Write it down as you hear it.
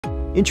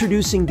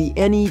Introducing the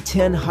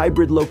NE10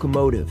 hybrid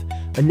locomotive,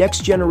 a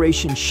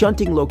next-generation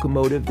shunting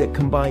locomotive that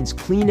combines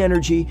clean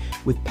energy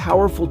with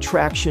powerful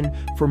traction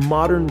for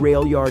modern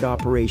rail yard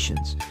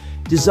operations.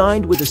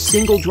 Designed with a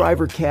single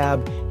driver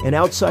cab and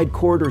outside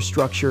corridor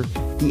structure,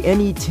 the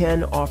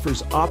NE10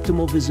 offers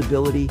optimal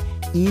visibility,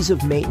 ease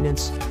of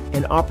maintenance,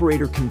 and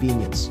operator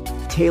convenience,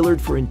 tailored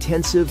for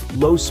intensive,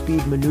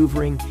 low-speed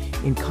maneuvering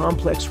in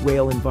complex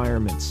rail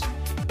environments.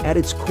 At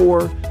its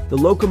core, the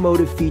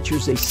locomotive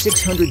features a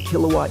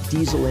 600-kilowatt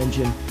diesel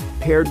engine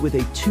paired with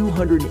a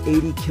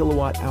 280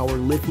 kilowatt-hour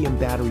lithium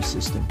battery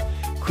system,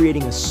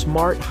 creating a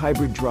smart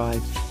hybrid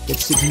drive that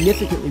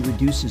significantly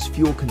reduces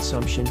fuel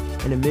consumption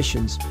and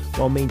emissions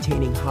while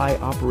maintaining high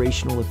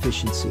operational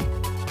efficiency.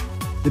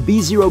 The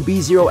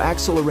B0B0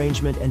 axle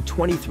arrangement and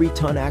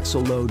 23-ton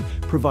axle load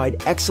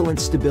provide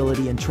excellent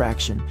stability and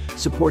traction,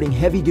 supporting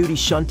heavy-duty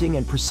shunting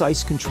and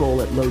precise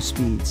control at low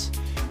speeds.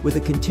 With a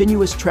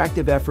continuous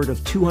tractive effort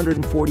of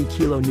 240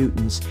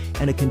 kilonewtons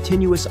and a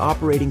continuous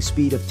operating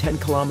speed of 10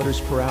 kilometers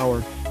per hour,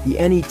 the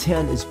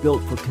NE10 is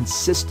built for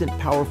consistent,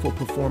 powerful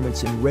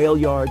performance in rail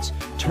yards,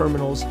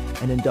 terminals,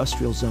 and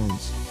industrial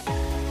zones.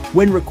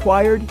 When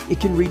required, it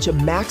can reach a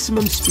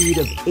maximum speed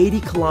of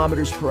 80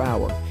 kilometers per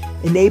hour,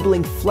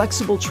 enabling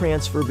flexible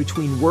transfer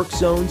between work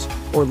zones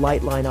or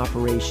light line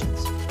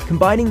operations.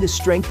 Combining the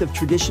strength of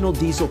traditional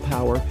diesel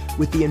power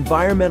with the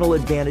environmental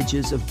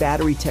advantages of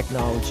battery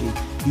technology,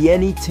 the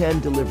NE10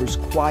 delivers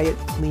quiet,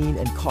 clean,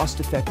 and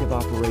cost-effective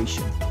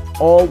operation,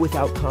 all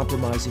without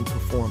compromising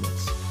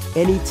performance.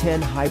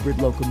 NE10 hybrid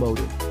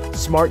locomotive,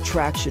 smart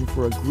traction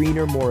for a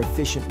greener, more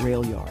efficient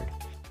rail yard.